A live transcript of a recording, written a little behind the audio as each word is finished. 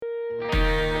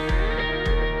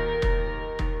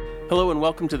Hello and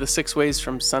welcome to the Six Ways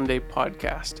from Sunday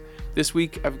podcast. This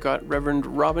week I've got Reverend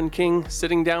Robin King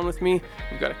sitting down with me.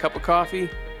 We've got a cup of coffee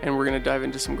and we're going to dive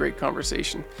into some great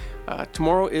conversation.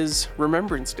 Tomorrow is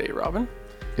Remembrance Day, Robin.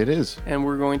 It is. And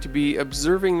we're going to be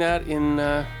observing that in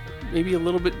maybe a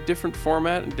little bit different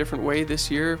format and different way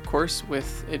this year, of course,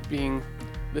 with it being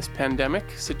this pandemic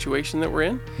situation that we're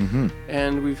in. Mm-hmm.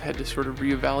 And we've had to sort of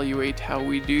reevaluate how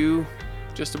we do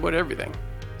just about everything.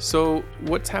 So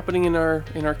what's happening in our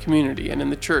community and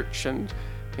in the church and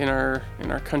in our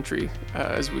country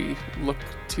as we look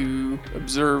to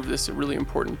observe this really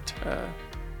important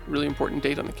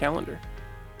date on the calendar?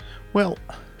 Well,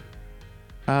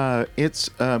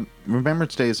 it's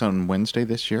Remembrance Day is on Wednesday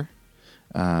this year,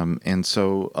 and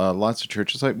so lots of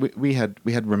churches like we had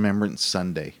Remembrance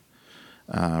Sunday,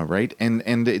 right?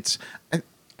 And it's.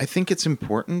 I think it's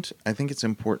important. I think it's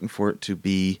important for it to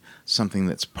be something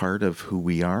that's part of who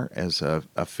we are as a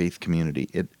faith community.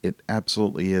 It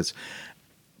absolutely is.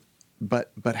 But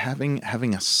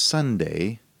having a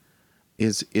Sunday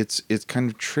it's kind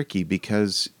of tricky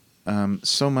because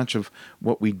so much of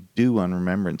what we do on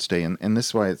Remembrance Day, and this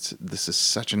is why this is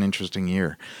such an interesting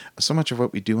year. So much of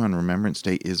what we do on Remembrance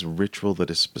Day is ritual that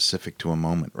is specific to a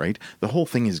moment, right? The whole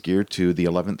thing is geared to the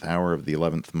 11th hour of the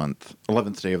 11th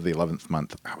day of the 11th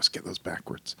month. I always get those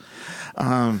backwards.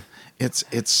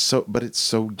 It's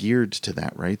so geared to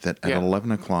that, right? That at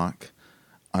 11 o'clock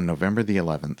on November the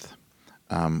 11th,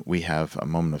 we have a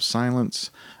moment of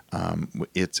silence.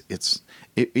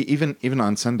 Even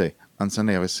on Sunday. On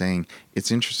Sunday, I was saying it's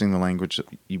interesting the language that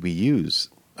we use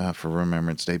for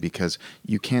Remembrance Day, because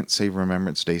you can't say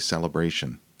Remembrance Day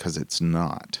celebration because it's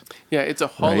not. Yeah, it's a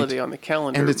holiday on the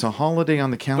calendar. And it's a holiday on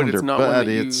the calendar, but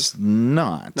it's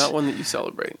not. Not one that you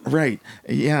celebrate. Right.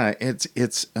 Yeah,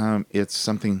 it's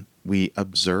something we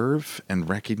observe and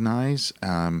recognize.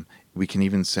 We can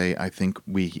even say, I think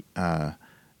we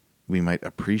might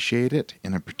appreciate it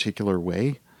in a particular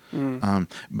way.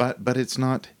 But it's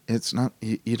not,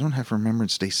 you don't have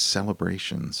Remembrance Day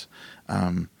celebrations.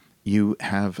 You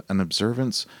have an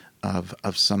observance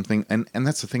of something, and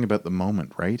that's the thing about the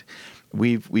moment, right?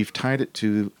 We've tied it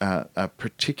to a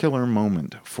particular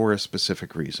moment for a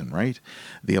specific reason, right?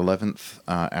 The 11th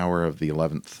hour of the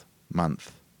 11th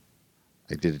month.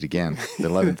 I did it again. The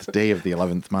 11th day of the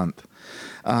 11th month.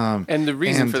 And the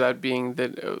reason for that being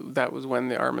that that was when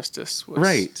the armistice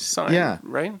was signed,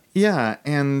 right? Yeah,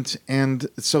 and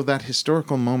so that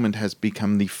historical moment has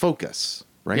become the focus,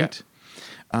 right?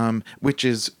 Yeah. Which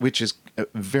is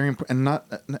very important,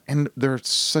 and there are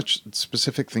such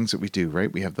specific things that we do,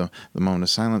 right? We have the moment of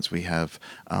silence. We have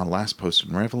last post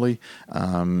and reveille.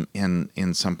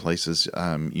 In some places,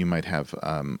 you might have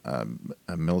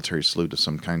a military salute of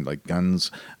some kind, like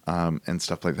guns and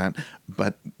stuff like that.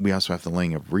 But we also have the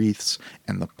laying of wreaths,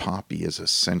 and the poppy is a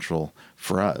central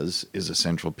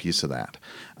piece of that.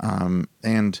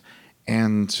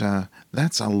 And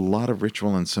that's a lot of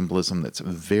ritual and symbolism that's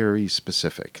very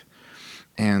specific,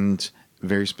 and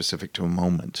very specific to a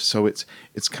moment. So it's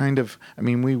kind of, I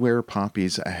mean, we wear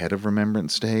poppies ahead of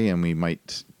Remembrance Day, and we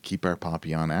might keep our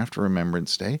poppy on after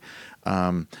Remembrance Day.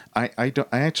 I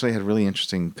actually had a really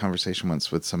interesting conversation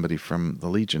once with somebody from the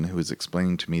Legion who was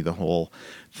explaining to me the whole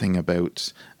thing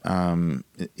about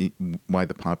why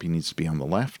the poppy needs to be on the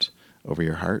left over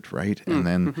your heart, right? And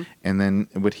then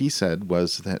what he said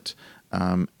was that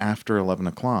after 11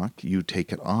 o'clock, you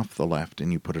take it off the left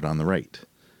and you put it on the right.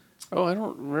 Oh, I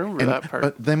don't remember that part.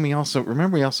 But then we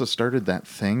also started that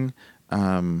thing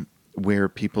where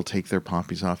people take their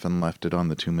poppies off and left it on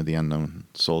the Tomb of the Unknown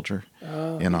Soldier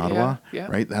in Ottawa,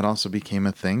 right? That also became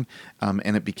a thing,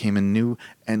 and it became a new,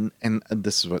 and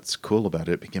this is what's cool about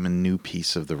it, it became a new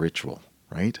piece of the ritual,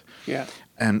 right? Yeah.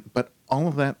 But all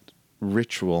of that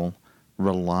ritual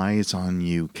relies on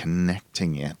you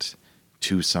connecting it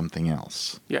to something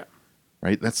else. Yeah.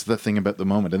 Right? That's the thing about the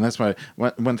moment. And that's why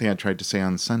one thing I tried to say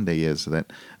on Sunday is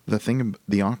that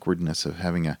the awkwardness of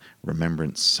having a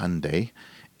Remembrance Sunday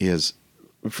is,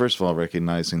 first of all,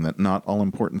 recognizing that not all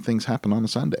important things happen on a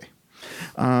Sunday.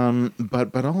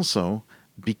 But also,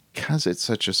 because it's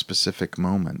such a specific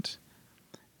moment,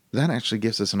 that actually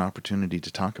gives us an opportunity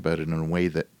to talk about it in a way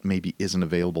that maybe isn't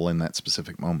available in that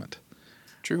specific moment.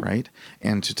 True. Right?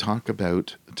 And to talk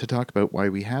about why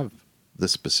we have the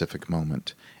specific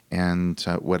moment and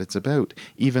what it's about.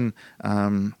 Even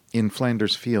in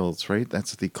Flanders Fields, right?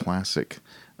 That's the classic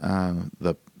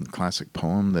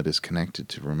poem that is connected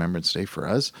to Remembrance Day for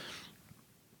us,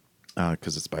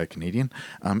 because it's by a Canadian.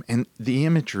 And the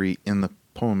imagery in the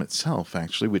poem itself,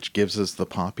 actually, which gives us the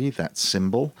poppy, that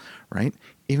symbol, right?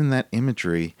 Even that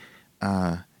imagery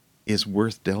is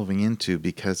worth delving into,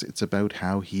 because it's about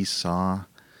how he saw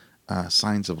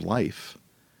signs of life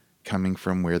coming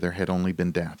from where there had only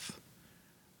been death,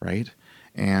 right?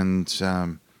 And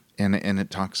it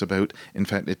talks about, in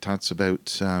fact, it talks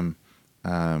about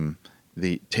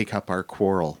the take up our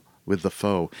quarrel with the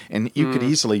foe, and you could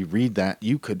easily read that.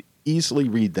 You could easily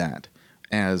read that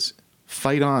as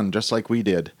fight on, just like we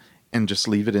did, and just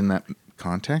leave it in that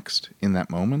context, in that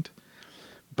moment.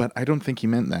 But I don't think he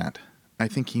meant that. I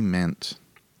think he meant,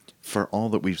 for all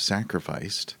that we've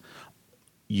sacrificed,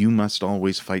 you must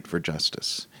always fight for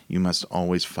justice. You must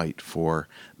always fight for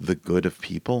the good of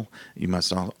people. You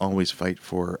must always fight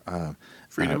for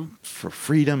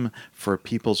freedom, for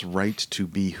people's right to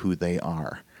be who they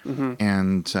are. Mm-hmm.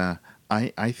 And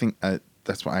I think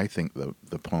that's why I think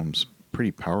the poem's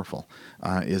pretty powerful,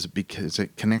 is because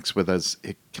it connects with us.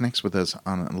 It connects with us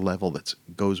on a level that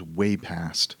goes way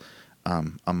past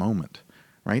a moment,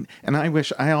 right? And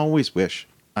I always wish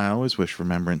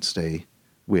Remembrance Day.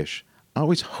 I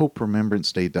always hope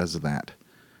Remembrance Day does that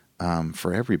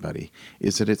for everybody.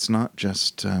 Is that it's not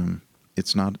just a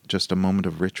moment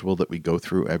of ritual that we go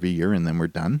through every year and then we're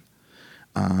done,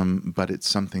 but it's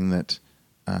something that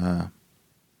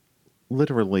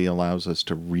literally allows us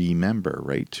to remember,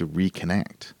 right? To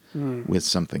reconnect with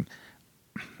something.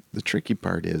 The tricky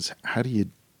part is, how do you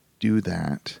do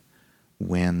that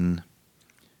when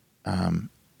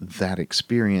that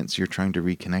experience you're trying to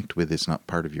reconnect with is not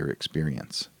part of your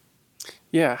experience?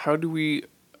 Yeah, how do we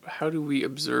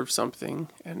observe something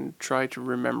and try to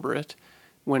remember it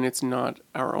when it's not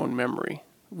our own memory?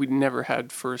 We never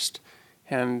had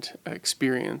first-hand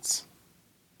experience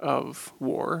of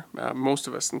war. Most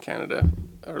of us in Canada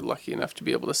are lucky enough to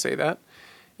be able to say that.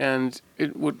 And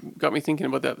what got me thinking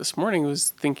about that this morning was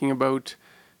thinking about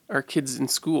our kids in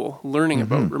school learning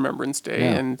about Remembrance Day,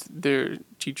 and their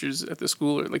teachers at the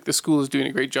school, or like the school is doing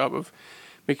a great job of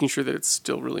making sure that it's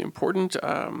still really important.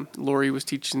 Lori was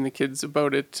teaching the kids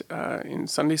about it in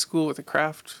Sunday school with a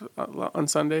craft on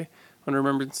Sunday, on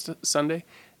Remembrance Sunday.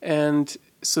 And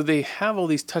so they have all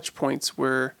these touch points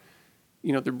where,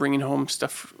 you know, they're bringing home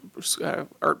stuff,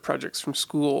 art projects from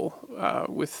school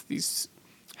with these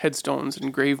headstones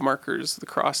and grave markers, the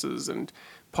crosses and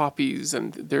poppies,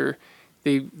 and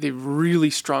they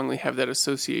really strongly have that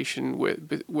association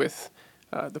with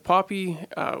the poppy,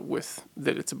 with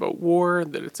that it's about war,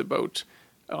 that it's about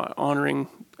honoring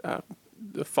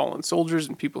the fallen soldiers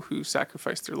and people who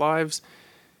sacrificed their lives.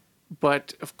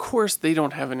 But of course, they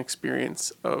don't have an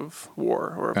experience of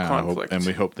war or of conflict, and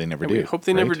we hope they never do. We hope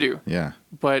they never do. Yeah.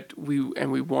 But we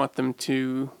want them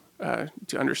to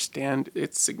understand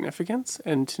its significance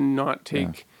and to not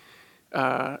take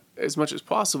as much as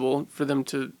possible for them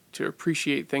to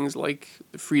appreciate things like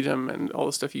the freedom and all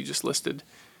the stuff you just listed.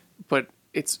 But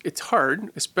it's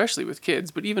hard, especially with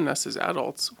kids, but even us as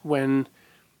adults, when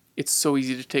it's so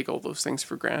easy to take all those things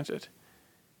for granted.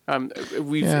 In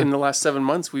the last 7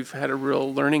 months, we've had a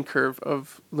real learning curve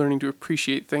of learning to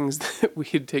appreciate things that we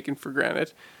had taken for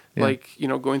granted, like, you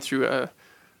know, going through a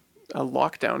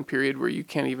lockdown period where you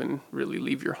can't even really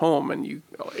leave your home and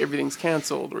everything's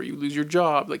canceled, or you lose your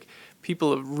job. Like,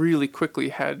 people have really quickly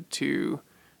had to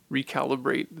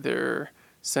recalibrate their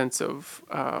sense of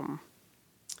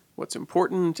what's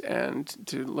important, and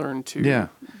to learn to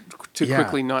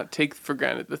quickly not take for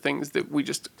granted the things that we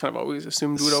just kind of always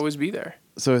assumed would always be there.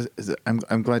 So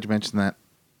I'm glad you mentioned that,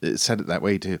 said it that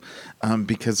way too,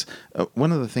 because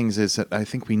one of the things is that I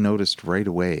think we noticed right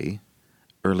away,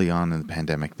 early on in the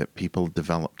pandemic, that people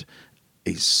developed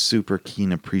a super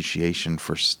keen appreciation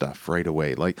for stuff right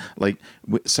away.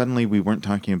 Suddenly we weren't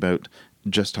talking about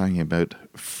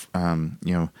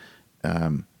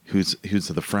who's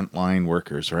the frontline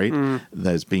workers, right?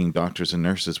 As being doctors and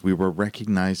nurses. We were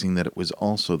recognizing that it was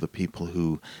also the people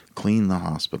who clean the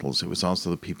hospitals. It was also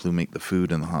the people who make the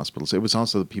food in the hospitals. It was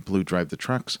also the people who drive the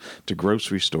trucks to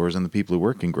grocery stores and the people who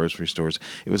work in grocery stores.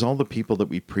 It was all the people that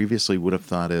we previously would have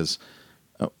thought as,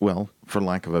 for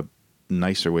lack of a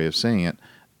nicer way of saying it,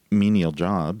 menial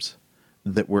jobs,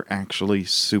 that were actually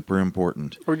super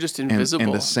important, or just invisible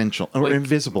and essential, or like,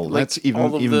 invisible. Like that's even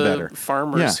all of the better.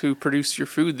 Farmers who produce your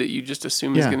food that you just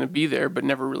assume is going to be there, but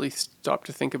never really stop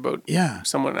to think about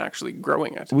someone actually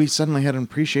growing it. We suddenly had an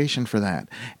appreciation for that,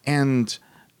 and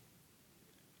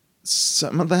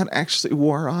some of that actually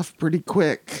wore off pretty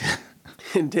quick.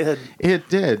 It did. It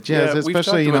did. Yes,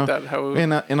 especially we've talked about that, how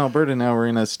in Alberta now we're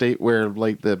in a state where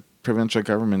like the provincial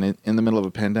government in the middle of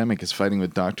a pandemic is fighting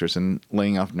with doctors and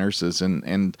laying off nurses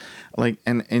and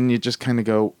you just kind of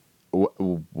go,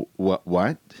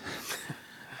 what?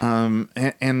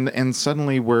 And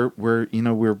suddenly we're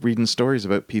reading stories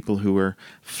about people who are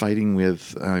fighting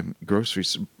with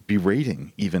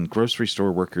berating even grocery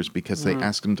store workers because they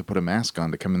asked them to put a mask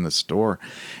on to come in the store,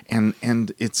 and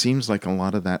it seems like a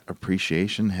lot of that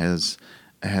appreciation has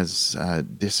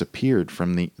disappeared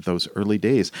from those early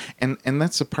days, and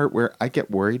that's the part where I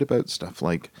get worried about stuff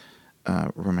like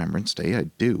Remembrance Day. I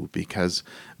do because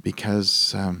it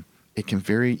can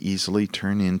very easily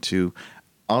turn into,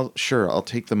 I'll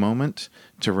take the moment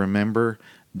to remember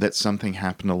that something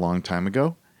happened a long time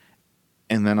ago,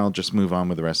 and then I'll just move on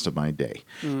with the rest of my day.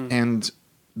 And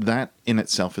that in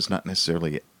itself is not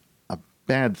necessarily a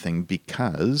bad thing,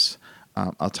 because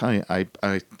I'll tell you, I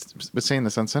was saying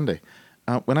this on Sunday.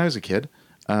 When I was a kid,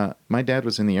 my dad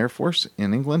was in the Air Force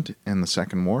in England in the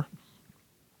Second War.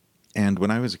 And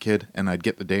when I was a kid and I'd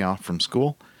get the day off from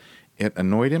school, it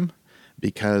annoyed him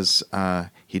because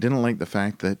he didn't like the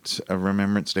fact that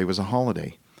Remembrance Day was a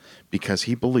holiday, because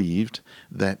he believed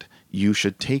that you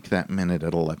should take that minute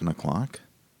at 11 o'clock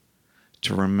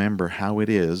to remember how it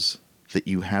is that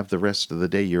you have the rest of the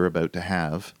day you're about to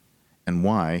have and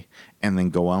why, and then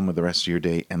go on with the rest of your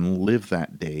day and live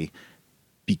that day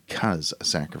because a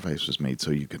sacrifice was made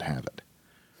so you could have it.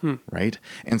 Right?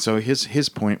 And so his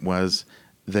point was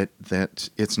that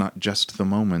it's not just the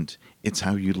moment, it's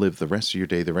how you live the rest of your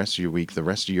day, the rest of your week, the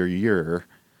rest of your year,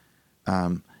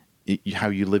 how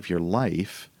you live your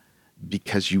life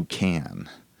because you can.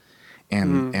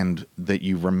 And that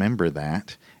you remember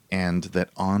that, and that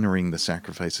honoring the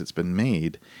sacrifice that's been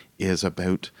made is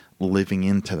about living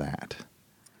into that.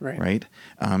 Right?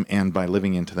 And by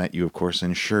living into that, you, of course,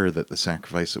 ensure that the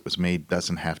sacrifice that was made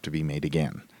doesn't have to be made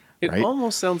again. It right?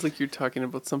 almost sounds like you're talking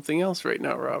about something else right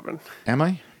now, Robin. Am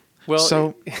I? Well,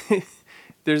 so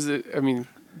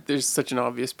there's such an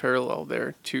obvious parallel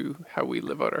there to how we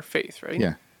live out our faith, right?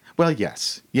 yeah. Well,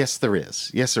 yes, there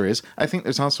is. Yes, there is. I think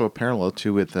there's also a parallel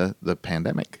to with the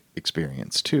pandemic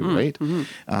experience too, right?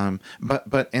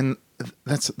 But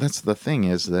that's the thing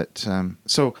is that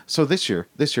so this year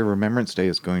Remembrance Day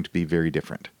is going to be very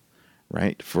different,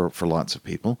 right? For lots of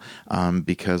people,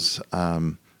 because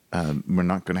we're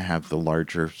not going to have the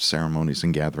larger ceremonies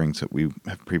and gatherings that we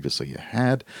have previously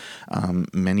had.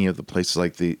 Many of the places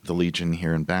like the Legion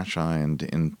here in Bashaw and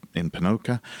in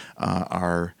Ponoka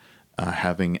are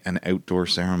having an outdoor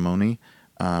ceremony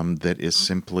that is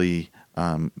simply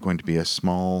going to be a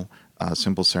small,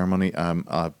 simple ceremony.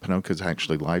 Ponoka is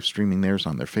actually live streaming theirs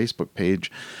on their Facebook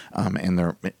page,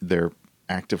 and they're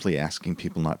actively asking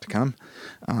people not to come.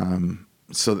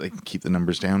 So they can keep the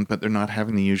numbers down, but they're not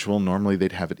having the usual. Normally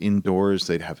they'd have it indoors.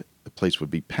 The place would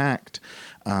be packed,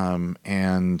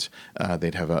 and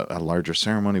they'd have a larger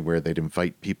ceremony where they'd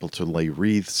invite people to lay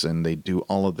wreaths, and they'd do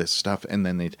all of this stuff, and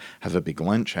then they'd have a big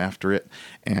lunch after it,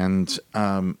 and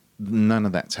none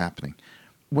of that's happening.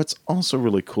 What's also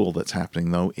really cool that's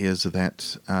happening, though, is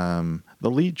that the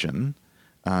Legion,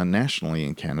 nationally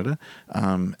in Canada,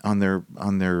 on their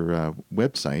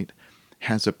website,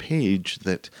 has a page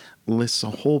that lists a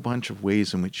whole bunch of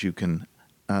ways in which you can,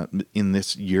 in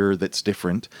this year that's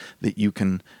different, that you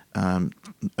can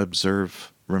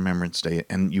observe Remembrance Day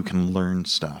and you can learn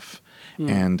stuff.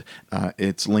 And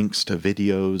it's links to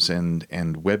videos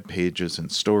and web pages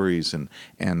and stories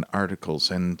and articles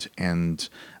and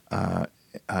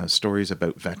stories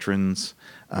about veterans,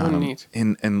 Neat.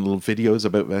 and little videos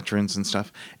about veterans and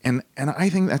stuff. And I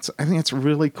think that's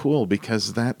really cool,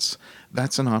 because that's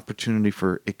an opportunity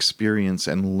for experience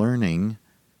and learning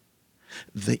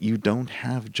that you don't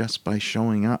have just by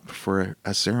showing up for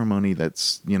a ceremony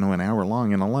that's an hour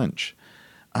long and a lunch.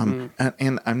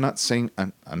 And I'm not saying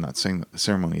that the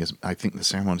ceremony is. I think the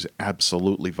ceremony is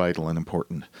absolutely vital and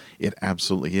important. It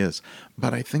absolutely is.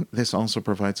 But I think this also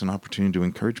provides an opportunity to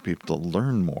encourage people to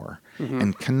learn more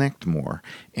and connect more,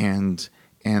 and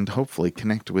hopefully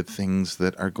connect with things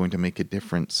that are going to make a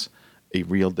difference, a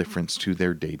real difference to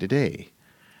their day to day.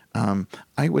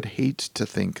 I would hate to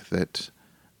think that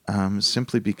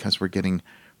simply because we're getting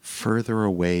further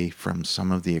away from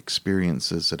some of the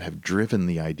experiences that have driven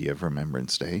the idea of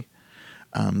Remembrance Day,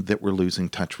 that we're losing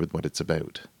touch with what it's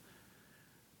about.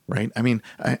 Right? I mean,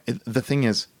 the thing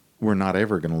is, we're not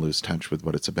ever going to lose touch with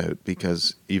what it's about,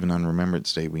 because even on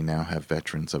Remembrance Day, we now have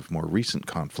veterans of more recent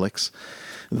conflicts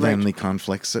than the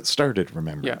conflicts that started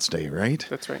Remembrance Day, right?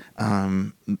 That's right.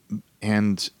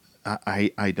 And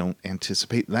I don't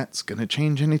anticipate that's going to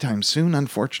change anytime soon,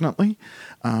 unfortunately.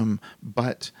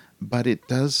 But it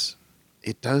does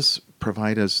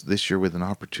provide us this year with an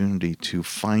opportunity to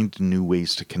find new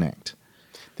ways to connect.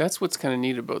 That's what's kind of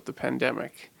neat about the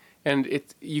pandemic. And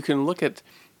you can look at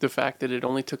the fact that it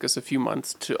only took us a few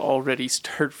months to already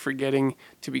start forgetting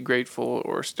to be grateful,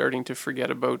 or starting to forget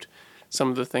about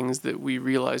some of the things that we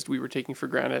realized we were taking for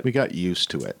granted. We got used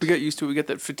to it. We got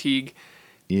that fatigue.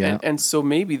 Yeah. And so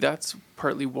maybe that's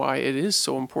partly why it is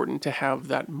so important to have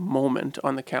that moment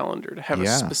on the calendar, to have a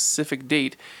Yeah. specific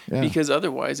date, Yeah. because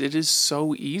otherwise it is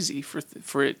so easy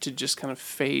for it to just kind of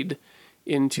fade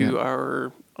into Yeah.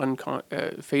 our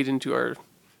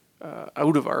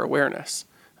out of our awareness,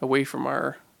 away from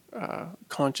our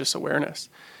conscious awareness.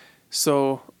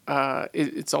 So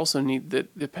it's also neat that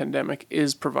the pandemic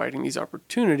is providing these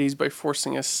opportunities by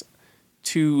forcing us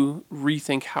to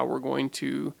rethink how we're going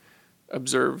to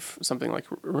observe something like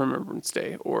Remembrance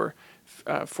Day, or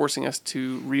forcing us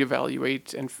to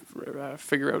reevaluate and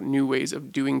figure out new ways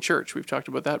of doing church. We've talked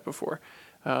about that before.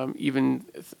 Even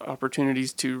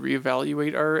opportunities to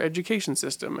reevaluate our education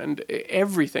system and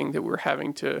everything that we're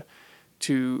having to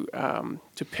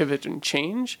pivot and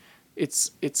change.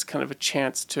 It's kind of a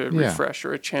chance to refresh,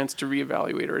 or a chance to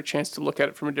reevaluate, or a chance to look at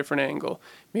it from a different angle.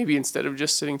 Maybe instead of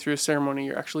just sitting through a ceremony,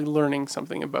 you're actually learning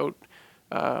something about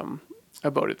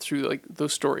it through like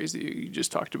those stories that you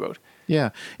just talked about.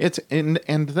 Yeah, it's and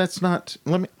that's not.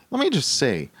 Let me just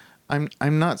say,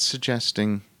 I'm not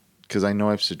suggesting, because I know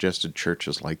I've suggested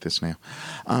churches like this now,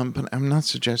 but I'm not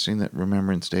suggesting that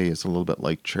Remembrance Day is a little bit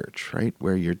like church, right?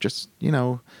 Where you're just,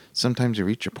 sometimes you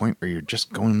reach a point where you're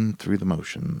just going through the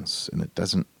motions, and it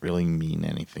doesn't really mean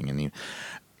anything,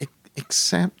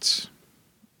 except.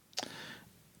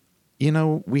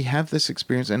 We have this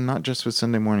experience, and not just with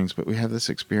Sunday mornings, but we have this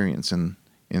experience in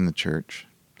the church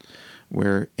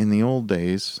where in the old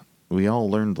days, we all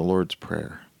learned the Lord's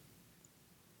Prayer.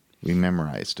 We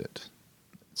memorized it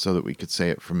so that we could say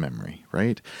it from memory,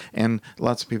 right? And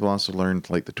lots of people also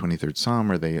learned like the 23rd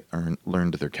Psalm, or they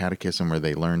learned their catechism, where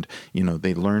they learned,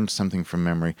 they learned something from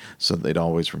memory so that they'd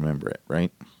always remember it,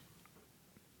 right?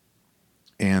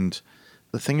 And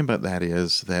the thing about that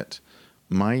is that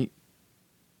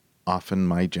often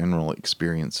my general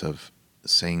experience of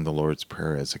saying the Lord's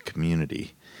Prayer as a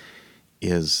community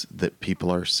is that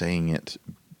people are saying it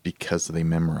because they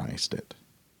memorized it,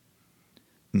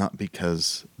 not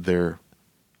because they're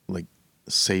like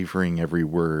savoring every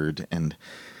word and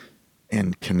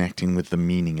connecting with the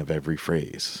meaning of every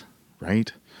phrase,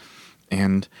 right?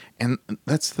 And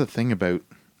that's the thing about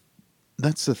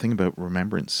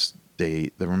Remembrance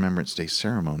Day, the Remembrance Day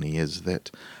ceremony, is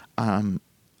that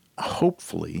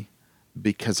hopefully,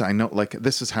 because I know, like,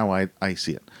 this is how I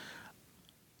see it.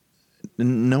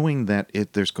 Knowing that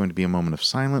there's going to be a moment of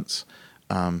silence,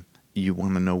 you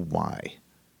want to know why.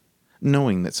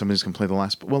 Knowing that somebody's going to play the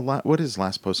last... Well, what is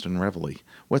Last Post in Reveille?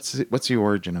 What's the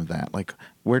origin of that? Like,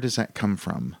 where does that come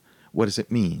from? What does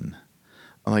it mean?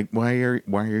 Like, why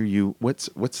are you...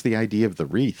 What's the idea of the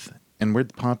wreath? And where'd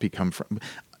the poppy come from?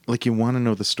 Like, you want to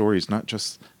know the stories, not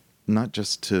just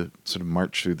to sort of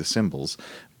march through the symbols,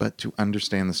 but to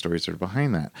understand the stories that are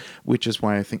behind that, which is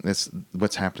why I think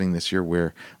what's happening this year,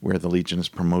 where the Legion is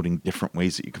promoting different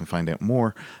ways that you can find out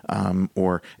more. And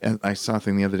I saw a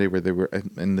thing the other day where they were,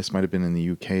 and this might have been in the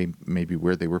UK, maybe,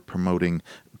 where they were promoting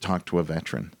Talk to a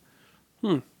Veteran.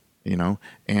 And the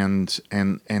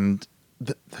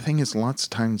thing is, lots of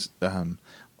times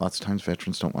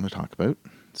veterans don't want to talk about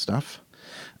stuff,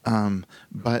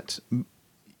 but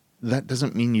that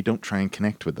doesn't mean you don't try and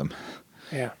connect with them.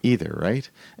 Yeah. Either, right?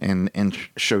 And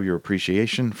show your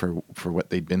appreciation for what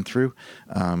they've been through,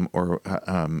 or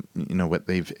what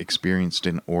they've experienced,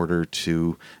 in order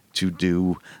to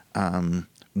do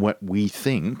what we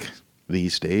think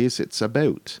these days it's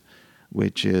about,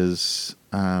 which is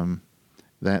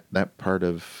that part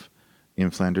of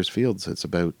in Flanders Fields. It's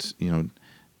about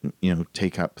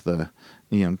take up the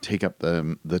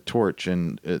torch,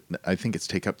 and I think it's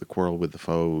take up the quarrel with the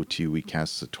foe, to you we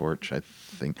cast the torch. I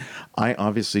think I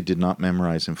obviously did not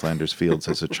memorize in Flanders Fields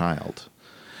as a child.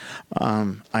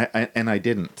 I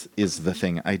didn't, is the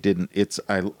thing. I didn't.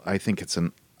 I think it's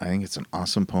an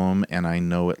awesome poem, and I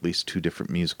know at least two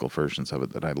different musical versions of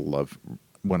it that I love.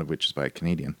 One of which is by a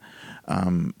Canadian,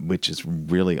 which is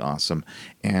really awesome,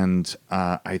 and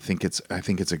I think it's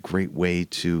a great way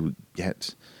to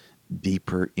get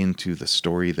deeper into the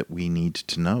story that we need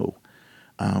to know,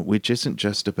 which isn't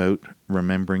just about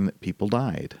remembering that people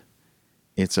died.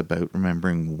 It's about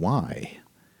remembering why,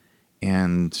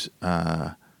 and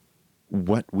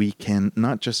what we can,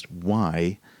 not just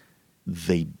why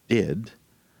they did,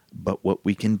 but what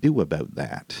we can do about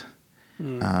that.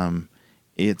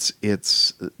 It's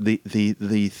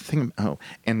the thing. Oh,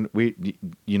 and where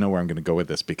I'm going to go with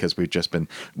this, because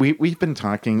we've been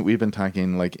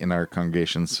talking like in our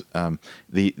congregations,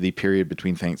 the period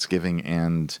between Thanksgiving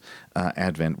and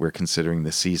Advent. We're considering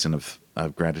the season of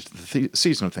gratitude, the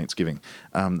season of Thanksgiving,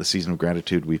 the season of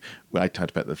gratitude. I talked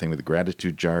about the thing with the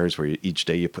gratitude jars, where each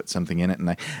day you put something in it,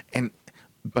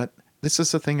 but this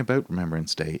is the thing about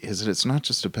Remembrance Day, is that it's not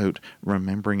just about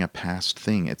remembering a past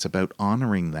thing. It's about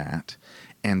honoring that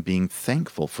and being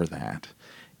thankful for that.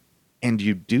 And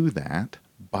you do that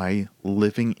by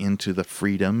living into the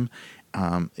freedom,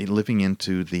 living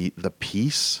into the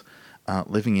peace,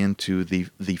 living into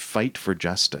the fight for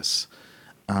justice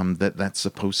that's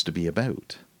supposed to be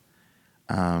about.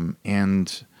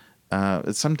 And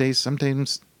some days,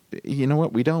 sometimes, you know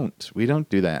what? We don't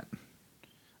do that.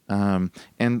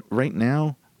 And right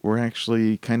now, we're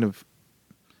actually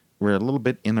we're a little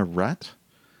bit in a rut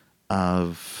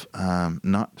of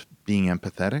not being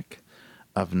empathetic,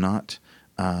 of not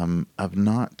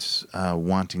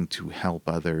wanting to help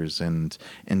others and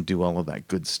do all of that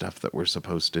good stuff that we're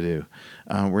supposed to do.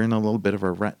 We're in a little bit of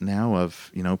a rut now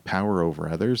of, power over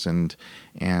others and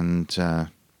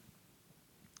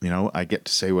I get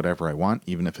to say whatever I want,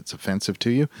 even if it's offensive to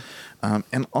you,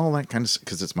 and all that kind of,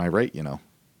 because it's my right,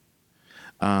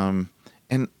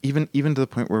 and even to the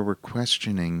point where we're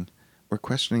questioning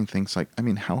things like,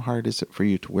 how hard is it for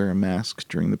you to wear a mask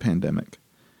during the pandemic?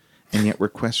 And yet we're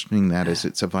questioning that as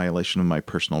it's a violation of my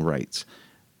personal rights.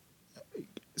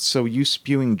 So you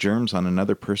spewing germs on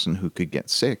another person who could get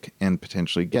sick and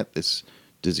potentially get this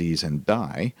disease and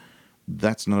die,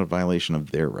 that's not a violation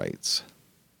of their rights.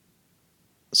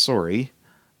 Sorry.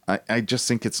 I just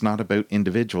think it's not about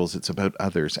individuals, it's about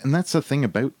others. And that's the thing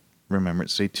about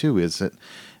Remembrance Day too, is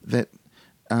that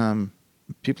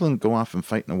people didn't go off and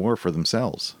fight in a war for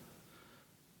themselves.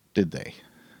 Did they?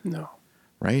 No.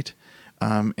 Right?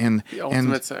 The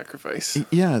ultimate sacrifice.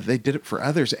 Yeah, they did it for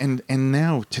others. And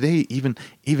now, today, even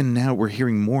now, we're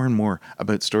hearing more and more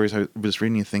about stories. I was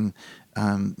reading a thing,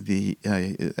 I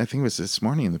think it was this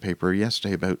morning in the paper, or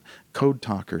yesterday, about code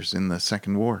talkers in the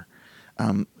Second War.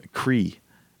 Cree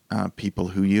people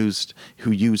who used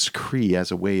Cree as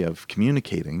a way of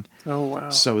communicating. Oh wow!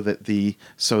 So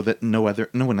that no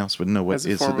one else would know what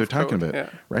it is that they're talking about, yeah.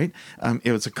 Right?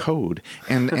 It was a code,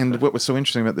 and what was so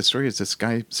interesting about this story is this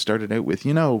guy started out with,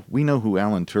 we know who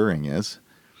Alan Turing is,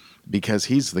 because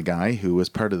he's the guy who was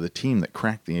part of the team that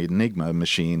cracked the Enigma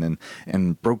machine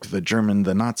and broke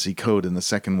the Nazi code in the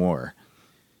Second War.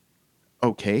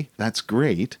 Okay, that's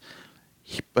great,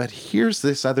 but here's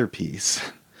this other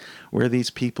piece where these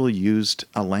people used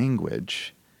a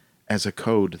language as a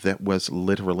code that was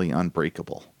literally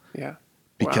unbreakable. Yeah.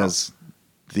 Because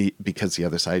the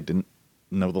other side didn't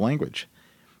know the language.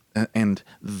 And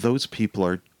those people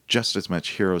are just as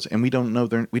much heroes, and we don't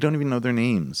even know their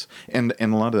names. And a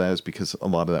lot of that is because a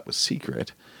lot of that was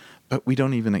secret, but we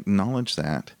don't even acknowledge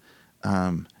that.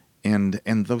 And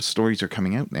those stories are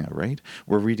coming out now, right?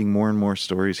 We're reading more and more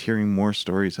stories, hearing more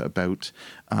stories about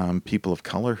people of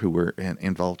color who were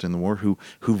involved in the war, who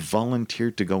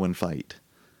volunteered to go and fight,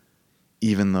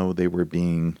 even though they were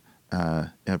being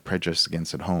prejudiced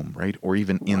against at home, right? Or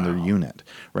even in their unit,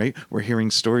 right? We're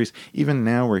hearing stories. Even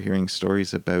now, we're hearing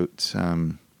stories about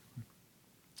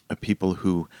people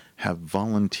who have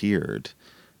volunteered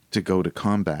to go to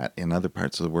combat in other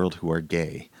parts of the world who are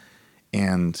gay,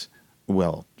 and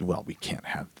well, we can't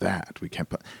have that. We can't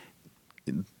put...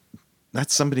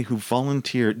 That's somebody who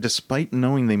volunteered, despite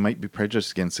knowing they might be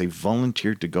prejudiced against, they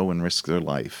volunteered to go and risk their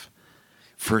life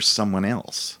for someone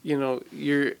else.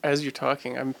 As you're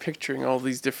talking, I'm picturing all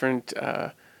these different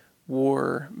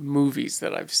war movies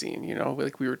that I've seen.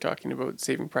 Like we were talking about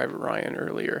Saving Private Ryan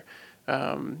earlier.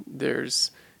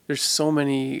 There's so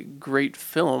many great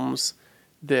films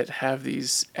that have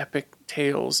these epic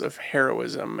tales of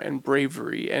heroism and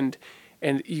bravery, and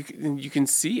you can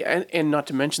see, and not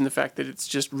to mention the fact that it's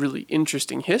just really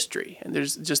interesting history, and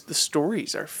there's just, the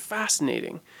stories are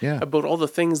fascinating about all the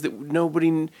things that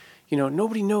nobody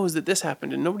knows that this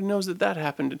happened, and nobody knows that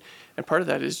happened, and part of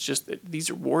that is just that these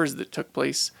are wars that took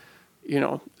place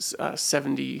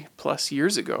 70 plus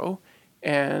years ago,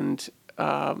 and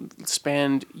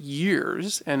spanned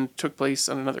years and took place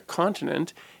on another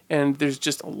continent, and there's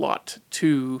just a lot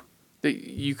that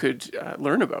you could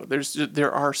learn about.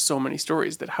 There are so many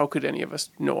stories that how could any of us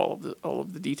know all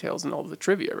of the details and all of the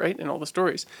trivia, right, and all the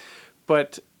stories?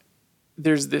 But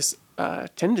there's this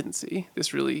tendency,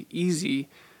 this really easy,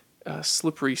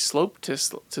 slippery slope to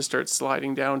start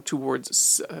sliding down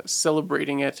towards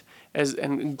celebrating it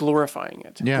and glorifying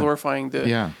it, glorifying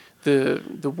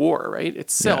the war, right,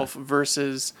 itself,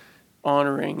 versus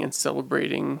honoring and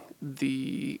celebrating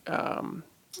the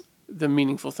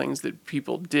meaningful things that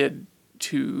people did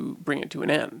to bring it to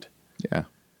an end. Yeah.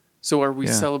 So are we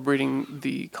celebrating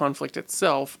the conflict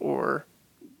itself, or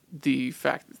the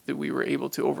fact that we were able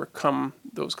to overcome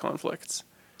those conflicts?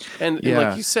 And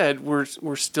like you said,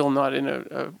 we're still not in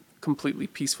a completely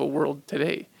peaceful world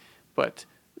today, but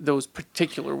those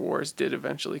particular wars did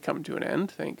eventually come to an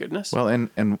end, thank goodness. Well,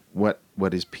 and what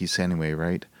is peace anyway,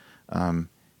 right?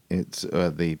 It's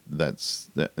the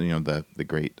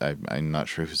great. I'm not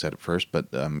sure who said it first, but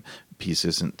peace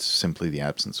isn't simply the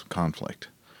absence of conflict,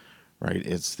 right?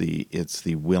 It's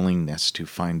the willingness to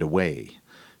find a way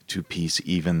to peace,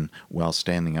 even while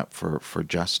standing up for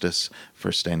justice,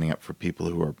 for standing up for people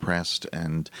who are oppressed,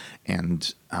 and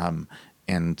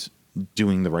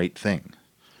doing the right thing.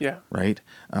 Yeah. Right.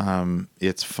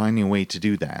 It's finding a way to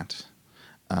do that.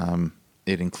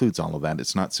 It includes all of that.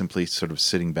 It's not simply sort of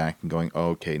sitting back and going, "Oh,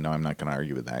 okay, no, I'm not going to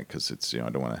argue with that because it's I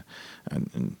don't want to,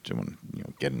 and don't want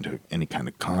to get into any kind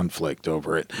of conflict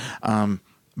over it."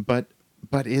 But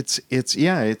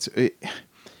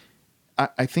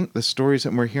I think the stories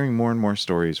that we're hearing more and more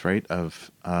stories, right,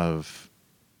 of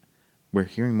we're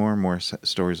hearing more and more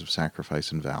stories of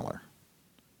sacrifice and valor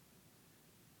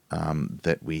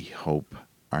that we hope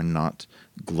are not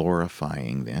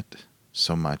glorifying it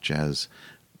so much as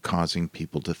causing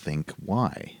people to think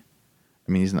why.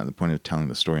 I mean, isn't that the point of telling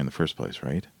the story in the first place,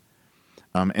 right?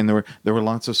 And there were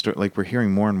lots of stories, like we're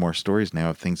hearing more and more stories now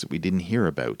of things that we didn't hear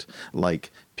about,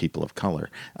 like people of color,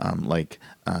 like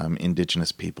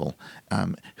indigenous people,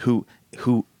 who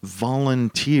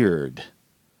volunteered,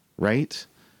 right?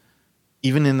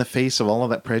 Even in the face of all of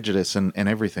that prejudice and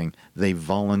everything, they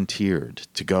volunteered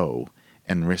to go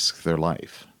and risk their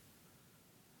life.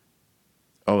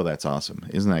 Oh, that's awesome.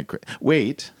 Isn't that great?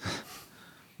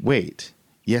 Wait.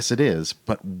 Yes, it is.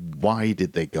 But why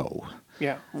did they go?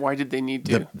 Yeah. Why did they need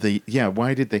to?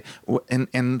 Why did they?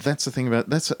 And that's the thing about,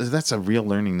 that's a real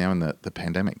learning now in the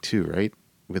pandemic too, right?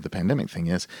 With the pandemic thing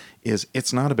is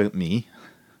it's not about me.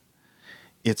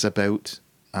 It's about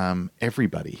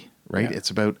everybody. Right? Yeah. It's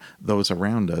about those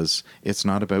around us. It's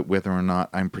not about whether or not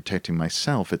I'm protecting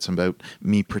myself. It's about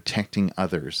me protecting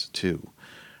others too,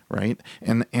 right?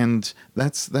 And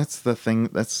that's the thing.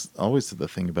 That's always the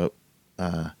thing about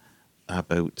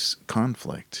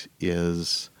conflict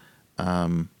is,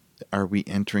 are we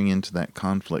entering into that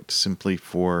conflict simply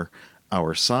for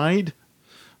our side,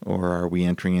 or are we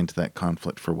entering into that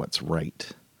conflict for what's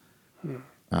right?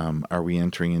 Are we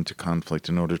entering into conflict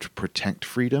in order to protect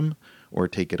freedom or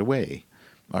take it away?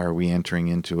 Are we entering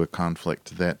into a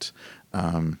conflict that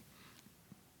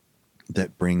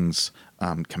that brings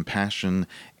compassion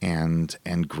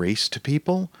and grace to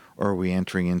people, or are we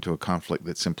entering into a conflict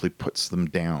that simply puts them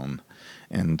down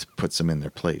and puts them in their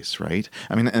place? Right?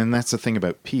 I mean, and that's the thing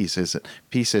about peace, is that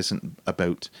peace isn't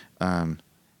about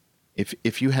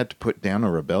if you had to put down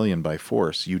a rebellion by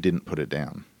force, you didn't put it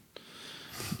down.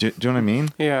 Do you know what I mean?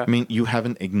 Yeah. I mean, you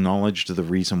haven't acknowledged the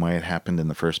reason why it happened in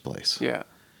the first place. Yeah.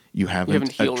 You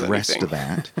haven't addressed anything.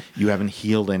 that. You haven't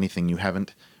healed anything. You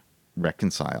haven't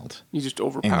reconciled. You just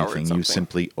overpowered anything. something. You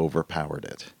simply overpowered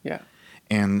it. Yeah.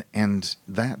 And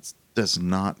that does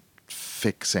not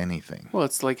fix anything. Well,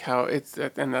 it's like how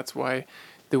and that's why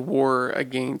the war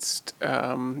against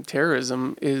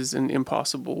terrorism is an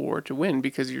impossible war to win,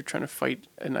 because you're trying to fight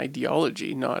an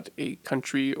ideology, not a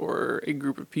country or a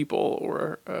group of people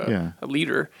or a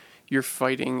leader. You're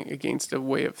fighting against a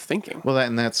way of thinking. Well,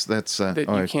 that's that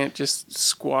you can't just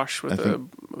squash with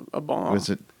a bomb. Was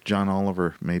it John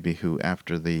Oliver maybe who,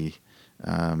 after the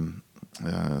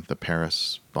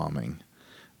Paris bombing,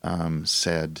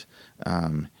 said,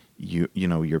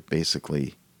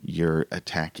 you're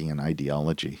attacking an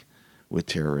ideology with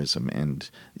terrorism, and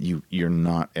you're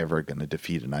not ever going to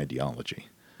defeat an ideology.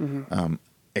 Mm-hmm.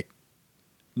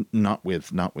 Not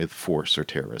with force or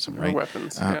terrorism, right?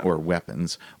 Or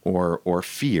weapons, or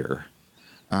fear,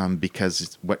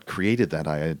 because what created that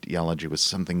ideology was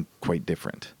something quite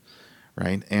different,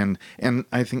 right? And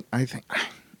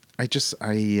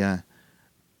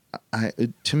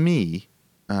to me,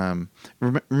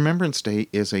 Remembrance Day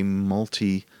is a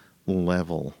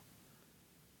multi-level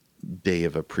day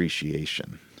of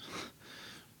appreciation.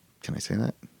 Can I say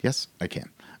that? Yes, I can.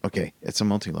 Okay, it's a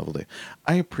multi-level day.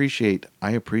 I appreciate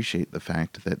the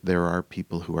fact that there are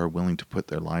people who are willing to put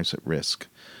their lives at risk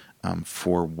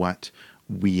for what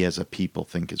we as a people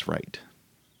think is right.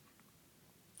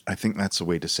 I think that's the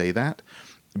way to say that,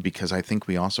 because I think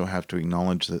we also have to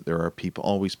acknowledge that there are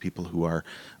always people who are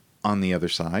on the other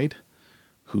side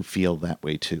who feel that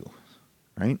way too,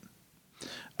 right?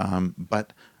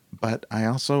 But I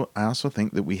also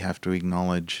think that we have to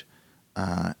acknowledge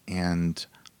and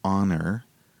honor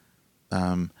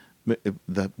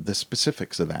the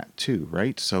specifics of that too,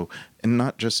 right? So, and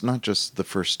not just the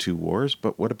first two wars,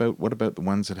 but what about the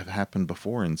ones that have happened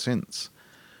before and since,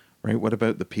 right? What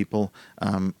about the people?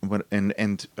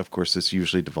 And of course, this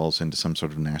usually devolves into some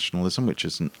sort of nationalism, which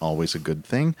isn't always a good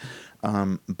thing.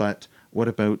 But What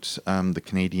about the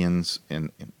Canadians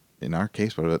in our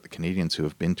case? What about the Canadians who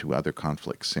have been to other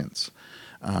conflicts since?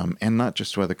 And not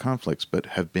just to other conflicts, but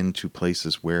have been to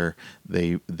places where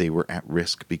they were at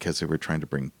risk because they were trying to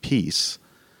bring peace,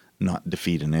 not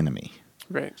defeat an enemy.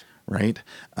 Right. Right.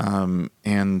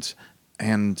 And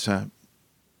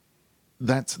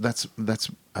that's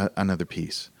another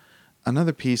piece.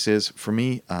 Another piece is, for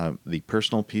me, the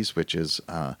personal piece, which is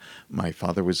my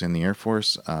father was in the Air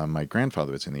Force, my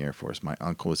grandfather was in the Air Force, my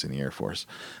uncle was in the Air Force.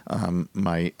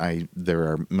 There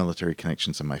are military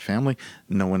connections in my family.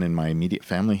 No one in my immediate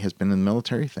family has been in the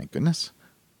military, thank goodness.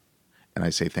 And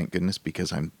I say thank goodness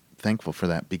because I'm thankful for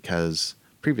that, because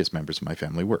previous members of my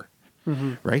family were.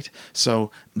 Mm-hmm. Right?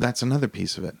 So that's another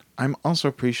piece of it. I'm also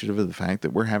appreciative of the fact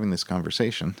that we're having this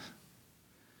conversation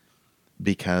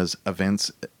because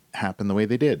events happen the way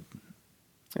they did.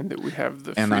 And that we have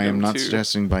the freedom. And I am not to...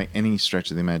 suggesting by any stretch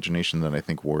of the imagination that I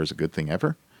think war is a good thing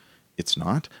ever. It's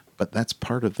not. But that's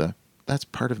part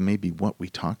of maybe what we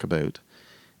talk about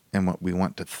and what we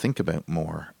want to think about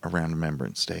more around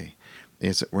Remembrance Day,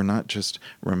 is that we're not just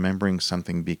remembering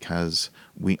something because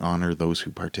we honor those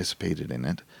who participated in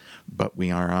it, but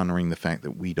we are honoring the fact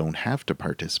that we don't have to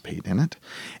participate in it.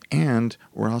 And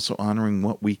we're also honoring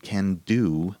what we can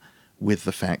do with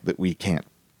the fact that we can't,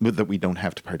 that we don't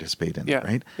have to participate in it,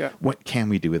 right? Yeah. What can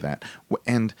we do with that?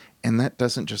 And that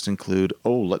doesn't just include,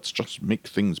 let's just make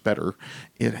things better.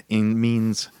 It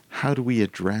means, how do we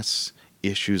address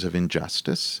issues of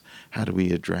injustice? How do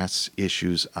we address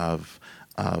issues of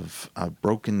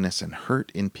brokenness and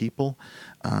hurt in people?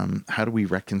 How do we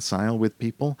reconcile with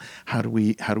people? How do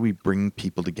we bring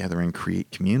people together and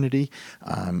create community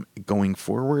going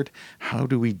forward? How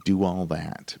do we do all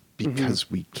that? Because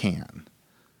we can.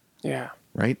 Yeah.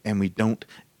 Right? And we don't,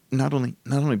 not only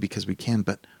because we can,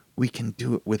 but we can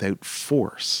do it without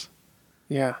force.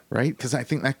 Yeah. Right? Because I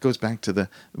think that goes back to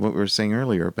what we were saying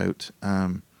earlier about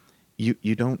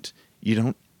you don't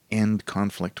end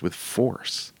conflict with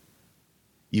force.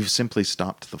 You've simply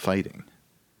stopped the fighting.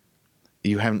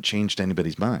 You haven't changed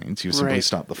anybody's minds. You've simply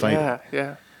stopped the fighting.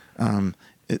 Yeah.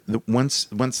 Once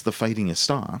the fighting is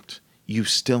stopped, you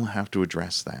still have to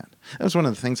address that. That was one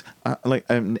of the things.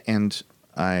 And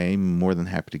I'm more than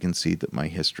happy to concede that my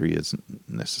history isn't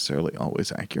necessarily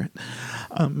always accurate.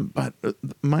 But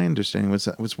my understanding was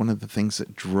that was one of the things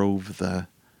that drove the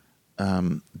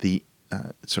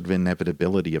sort of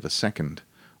inevitability of a second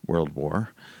World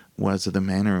War, was the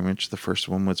manner in which the first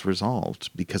one was resolved,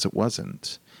 because it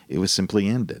wasn't. It was simply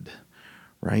ended,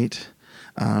 right?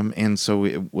 And so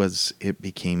it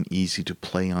became easy to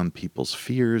play on people's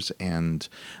fears and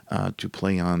to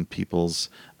play on people's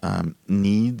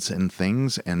needs and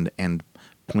things and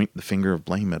point the finger of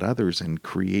blame at others and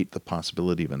create the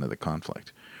possibility of another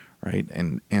conflict, right?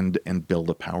 And build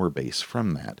a power base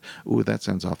from that. Ooh, that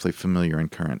sounds awfully familiar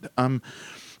and current.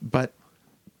 But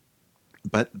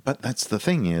that's the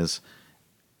thing, is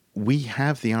we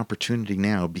have the opportunity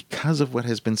now, because of what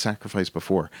has been sacrificed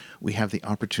before, we have the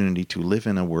opportunity to live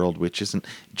in a world which isn't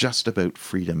just about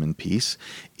freedom and peace.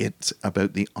 It's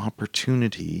about the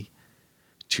opportunity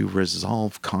to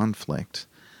resolve conflict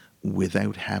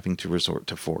without having to resort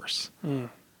to force.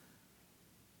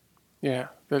 Yeah.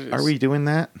 That is... Are we doing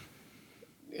that?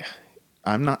 Yeah.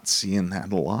 I'm not seeing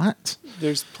that a lot.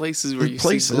 There's places where you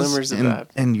see glimmers of that.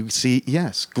 And you see,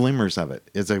 yes, glimmers of it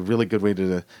is a really good way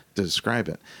to describe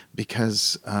it,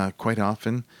 because quite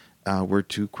often we're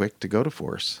too quick to go to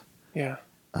force. Yeah.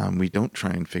 We don't try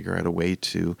and figure out a way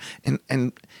to,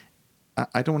 and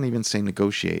I don't even say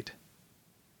negotiate,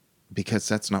 because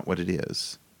that's not what it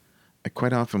is.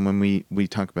 Quite often when we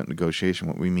talk about negotiation,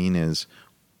 what we mean is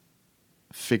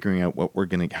figuring out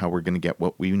how we're gonna get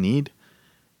what we need,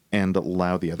 and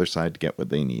allow the other side to get what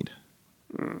they need.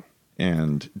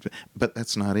 But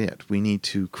that's not it. We need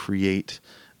to create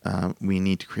a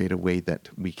way that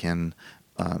we can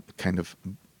kind of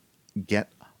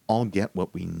get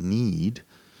what we need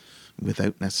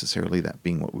without necessarily that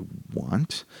being what we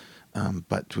want,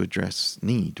 but to address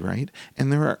need, right?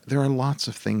 And there are lots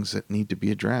of things that need to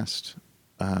be addressed.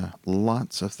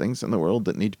 Lots of things in the world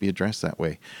that need to be addressed that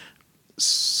way,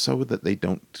 so that they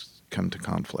don't come to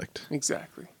conflict.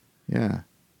 Exactly. Yeah.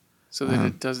 So that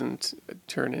it doesn't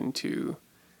turn into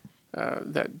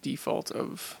that default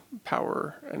of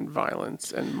power and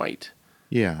violence and might.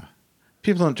 Yeah.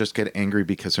 People don't just get angry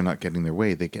because they're not getting their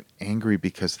way. They get angry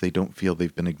because they don't feel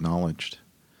they've been acknowledged.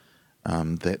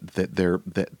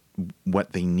 That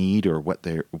what they need, or what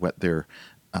they're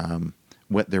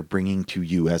bringing to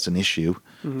you as an issue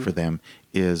for them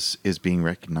is being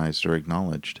recognized or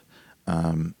acknowledged.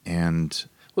 And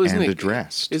Well, and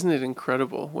addressed. Isn't it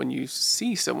incredible when you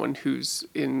see someone who's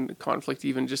in conflict,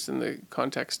 even just in the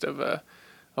context of a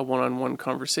one-on-one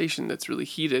conversation that's really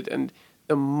heated, and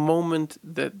the moment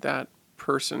that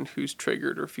person who's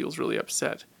triggered or feels really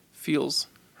upset feels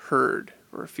heard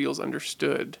or feels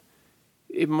understood,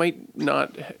 it might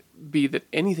not be that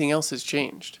anything else has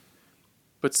changed,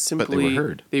 but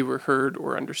simply they were heard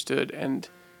or understood, and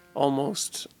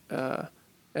almost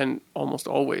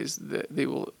always they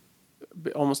will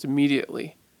almost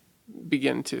immediately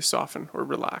begin to soften or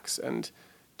relax and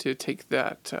to take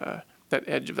that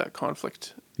edge of that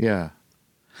conflict. Yeah.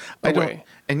 Away.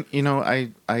 And it's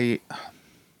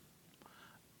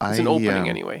an opening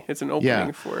anyway. It's an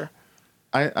opening for.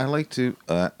 I like to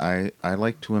I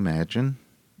like to imagine.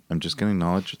 I'm just going to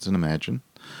acknowledge it's an imagine,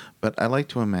 but I like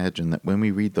to imagine that when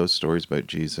we read those stories about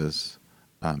Jesus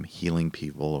healing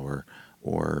people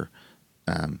or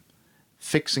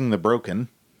fixing the broken,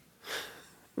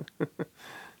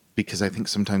 because I think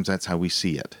sometimes that's how we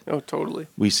see it. Oh, totally.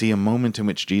 We see a moment in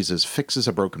which Jesus fixes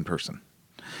a broken person.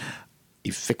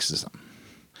 He fixes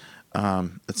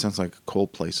them. It sounds like a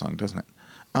Coldplay song, doesn't it?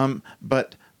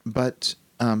 But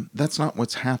that's not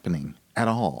what's happening at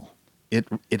all. It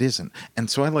isn't. And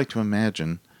so I like to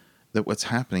imagine that what's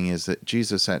happening is that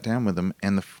Jesus sat down with them,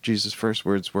 and Jesus' first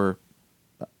words were,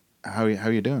 how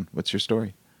you doing? What's your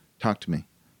story? Talk to me.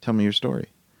 Tell me your story.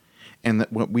 And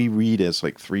that what we read as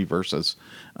like 3 verses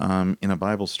in a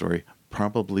Bible story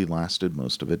probably lasted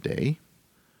most of a day,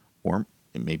 or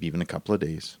maybe even a couple of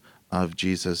days, of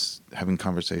Jesus having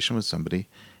conversation with somebody,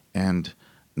 and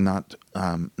not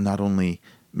only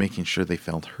making sure they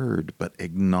felt heard, but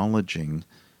acknowledging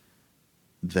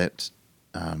that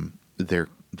their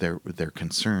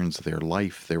concerns, their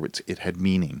life, it had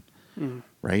meaning,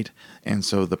 right? And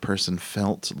so the person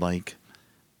felt like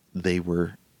they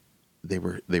were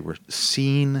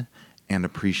seen and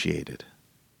appreciated,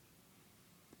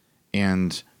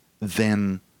 and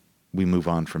then we move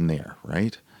on from there,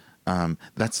 right?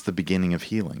 That's the beginning of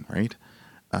healing, right?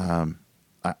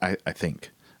 I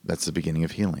think that's the beginning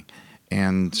of healing.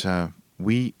 And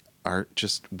we are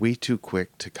just way too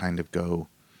quick to kind of go,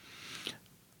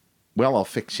 well, I'll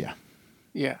fix you.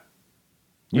 Yeah.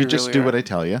 You just really do what I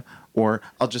tell you, or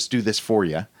I'll just do this for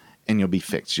you, and you'll be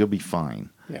fixed. You'll be fine.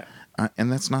 Yeah.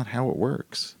 And that's not how it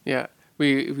works. Yeah.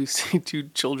 We see 2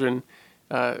 children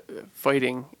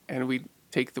fighting, and we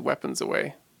take the weapons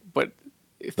away. But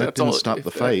if that didn't stop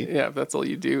the fight. If that's all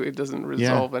you do, it doesn't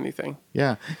resolve anything.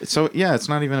 Yeah. So, it's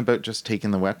not even about just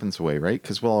taking the weapons away, right?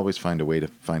 Because we'll always find a way to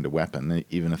find a weapon,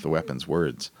 even if the weapon's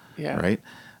words. Yeah. Right?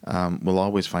 We'll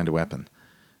always find a weapon.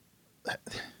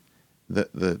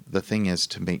 The thing is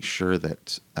to make sure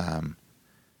that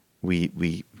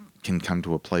we can come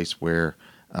to a place where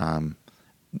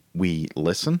we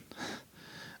listen,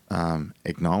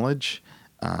 acknowledge,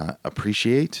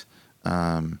 appreciate,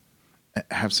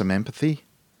 have some empathy,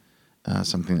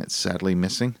 something that's sadly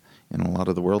missing in a lot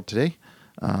of the world today,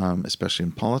 especially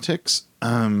in politics,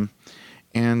 and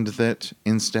that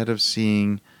instead of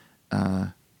seeing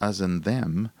us and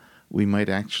them, we might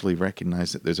actually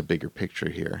recognize that there's a bigger picture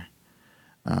here,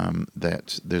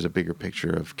 that there's a bigger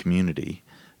picture of community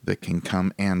that can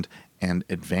come and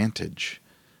advantage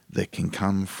that can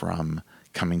come from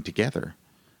coming together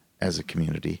as a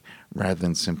community rather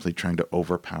than simply trying to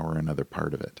overpower another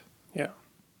part of it. Yeah.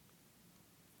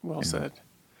 Well said.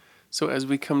 So as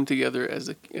we come together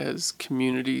as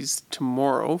communities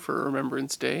tomorrow for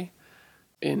Remembrance Day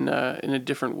in a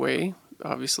different way,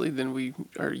 obviously, than we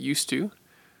are used to,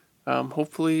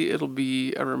 hopefully it'll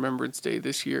be a Remembrance Day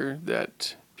this year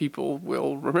that people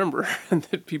will remember and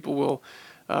that people will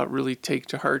really take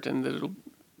to heart, and that it'll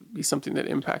be something that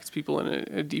impacts people in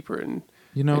a deeper and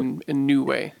new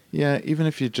way. Yeah, even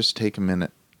if you just take a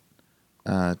minute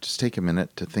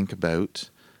to think about,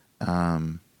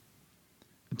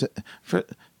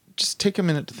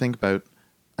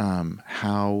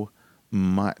 how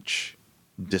much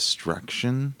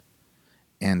destruction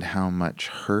and how much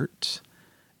hurt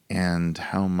and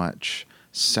how much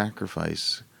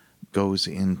sacrifice goes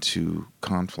into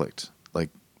conflict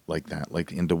like that,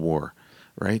 like into war,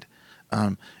 right?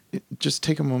 Just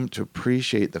take a moment to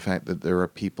appreciate the fact that there are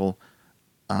people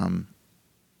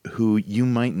who you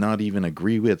might not even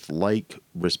agree with, like,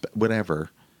 respect, whatever,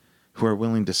 who are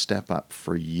willing to step up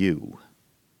for you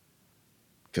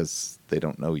because they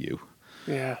don't know you.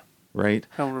 Yeah. Right?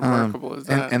 How remarkable is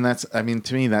that? And that's, I mean,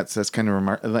 to me, that's kind of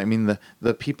remarkable. I mean,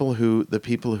 the people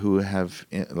who have,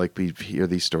 like, we hear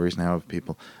these stories now of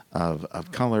people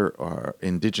of color or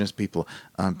indigenous people,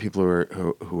 people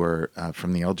who are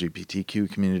from the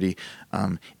LGBTQ community,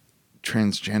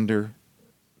 transgender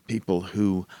people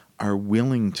who are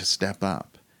willing to step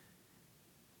up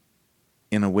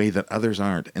in a way that others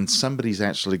aren't, and somebody's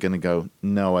actually going to go,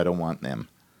 no, I don't want them.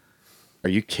 Are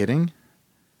you kidding?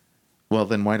 Well,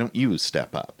 then why don't you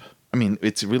step up? I mean,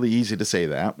 it's really easy to say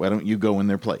that. Why don't you go in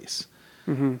their place?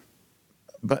 Mm-hmm.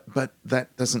 But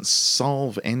that doesn't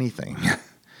solve anything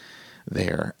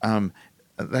there.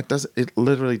 It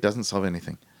literally doesn't solve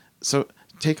anything. So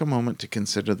take a moment to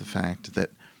consider the fact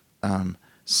that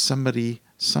somebody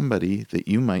that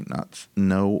you might not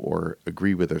know or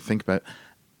agree with or think about,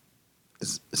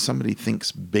 somebody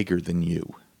thinks bigger than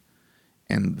you.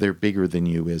 And they're bigger than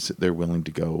you is that they're willing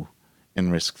to go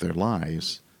and risk their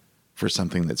lives for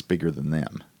something that's bigger than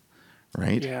them,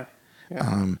 right? Yeah.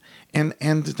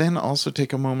 And then also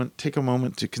take a moment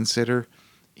to consider,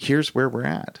 here's where we're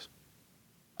at.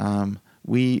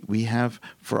 We have,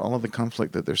 for all of the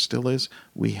conflict that there still is,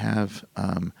 we have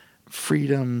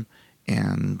freedom,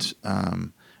 and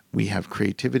we have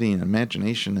creativity and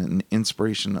imagination and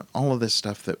inspiration and all of this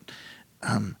stuff that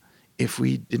if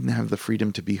we didn't have the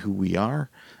freedom to be who we are,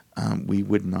 we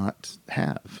would not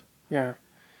have. Yeah.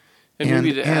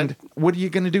 And what are you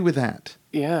going to do with that?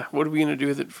 Yeah, what are we going to do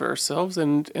with it for ourselves?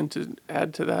 And to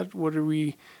add to that, what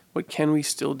can we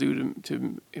still do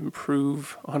to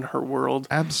improve on our world?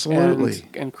 Absolutely.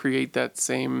 And create that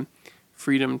same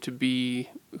freedom to be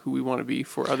who we want to be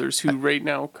for others who right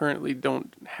now currently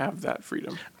don't have that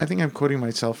freedom. I think I'm quoting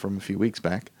myself from a few weeks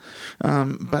back.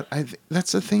 But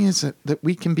that's the thing, is that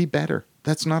we can be better.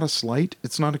 That's not a slight.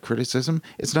 It's not a criticism.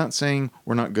 It's not saying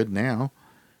we're not good now.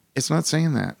 It's not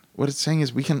saying that. What it's saying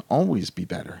is we can always be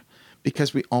better,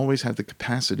 because we always have the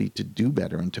capacity to do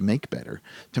better and to make better.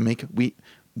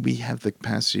 We have the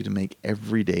capacity to make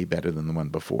every day better than the one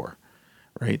before,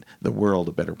 right? The world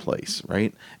a better place,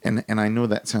 right? And I know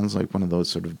that sounds like one of those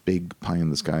sort of big pie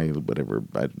in the sky, whatever,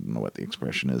 I don't know what the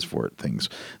expression is for it, things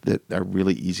that are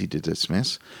really easy to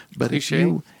dismiss. But if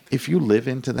you live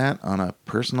into that on a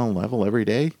personal level every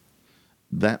day,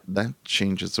 that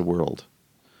changes the world.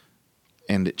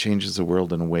 And it changes the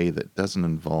world in a way that doesn't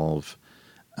involve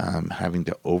having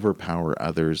to overpower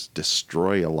others,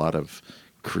 destroy a lot of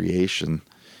creation,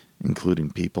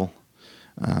 including people,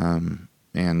 and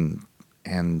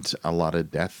a lot of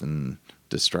death and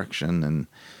destruction. And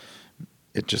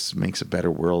it just makes a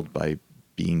better world by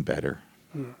being better.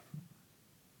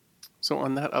 So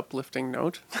on that uplifting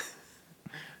note,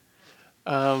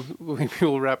 maybe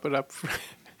we'll wrap it up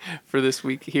for this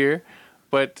week here.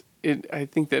 But I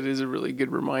think that is a really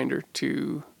good reminder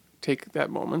to take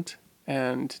that moment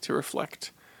and to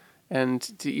reflect, and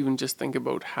to even just think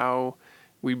about how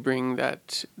we bring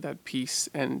that peace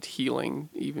and healing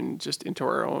even just into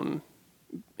our own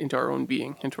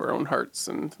being, into our own hearts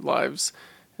and lives,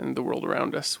 and the world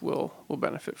around us will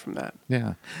benefit from that.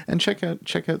 Yeah, and check out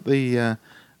the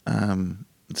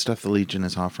stuff the Legion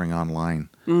is offering online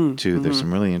too. Mm-hmm. There's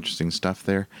some really interesting stuff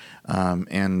there,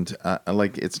 and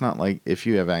it's not like if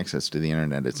you have access to the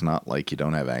internet, it's not like you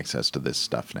don't have access to this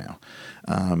stuff now.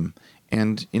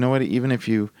 And you know what? Even if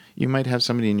you might have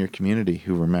somebody in your community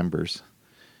who remembers,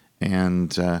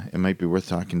 and it might be worth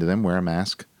talking to them. Wear a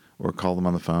mask or call them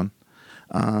on the phone,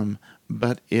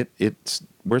 but it's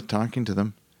worth talking to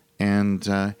them.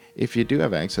 And if you do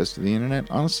have access to the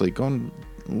internet, honestly, go and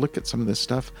look at some of this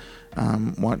stuff.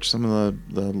 Watch some of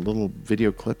the little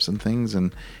video clips and things,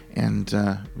 and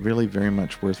really very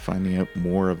much worth finding out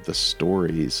more of the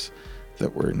stories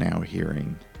that we're now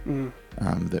hearing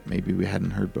that maybe we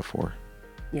hadn't heard before.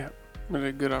 Yeah, what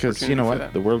a good opportunity. Because you know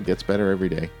what? The world gets better every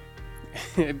day.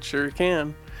 It sure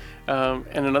can.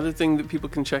 And another thing that people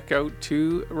can check out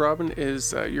too, Robin,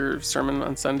 is your sermon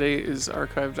on Sunday is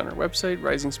archived on our website,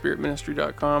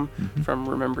 risingspiritministry.com, from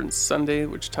Remembrance Sunday,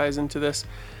 which ties into this.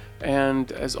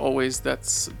 And as always,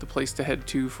 that's the place to head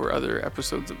to for other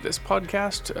episodes of this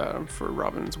podcast, for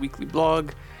Robin's weekly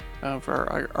blog, for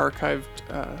our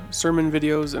archived sermon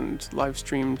videos and live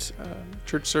streamed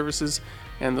church services.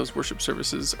 And those worship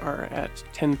services are at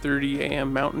 10:30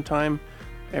 a.m. Mountain Time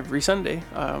every Sunday,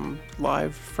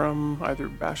 live from either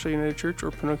Bashley United Church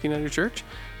or Pinoka United Church.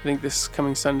 I think this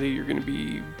coming Sunday you're going to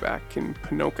be back in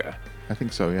Pinoka. I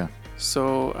think so, yeah.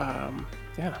 So,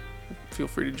 feel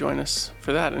free to join us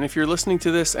for that. And if you're listening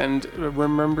to this and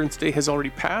Remembrance Day has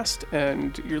already passed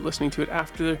and you're listening to it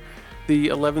after the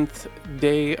 11th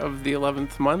day of the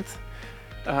 11th month,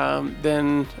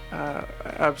 then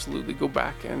absolutely go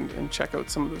back and check out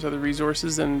some of those other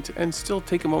resources and still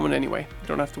take a moment anyway. You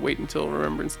don't have to wait until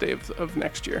Remembrance Day of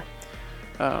next year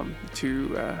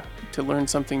to learn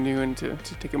something new and to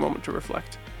take a moment to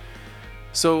reflect.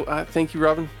 So thank you,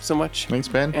 Robin, so much. Thanks,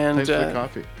 Ben. And, thanks for the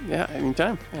coffee. Yeah,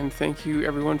 anytime. And thank you,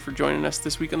 everyone, for joining us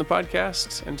this week on the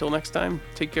podcast. Until next time,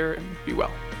 take care and be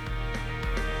well.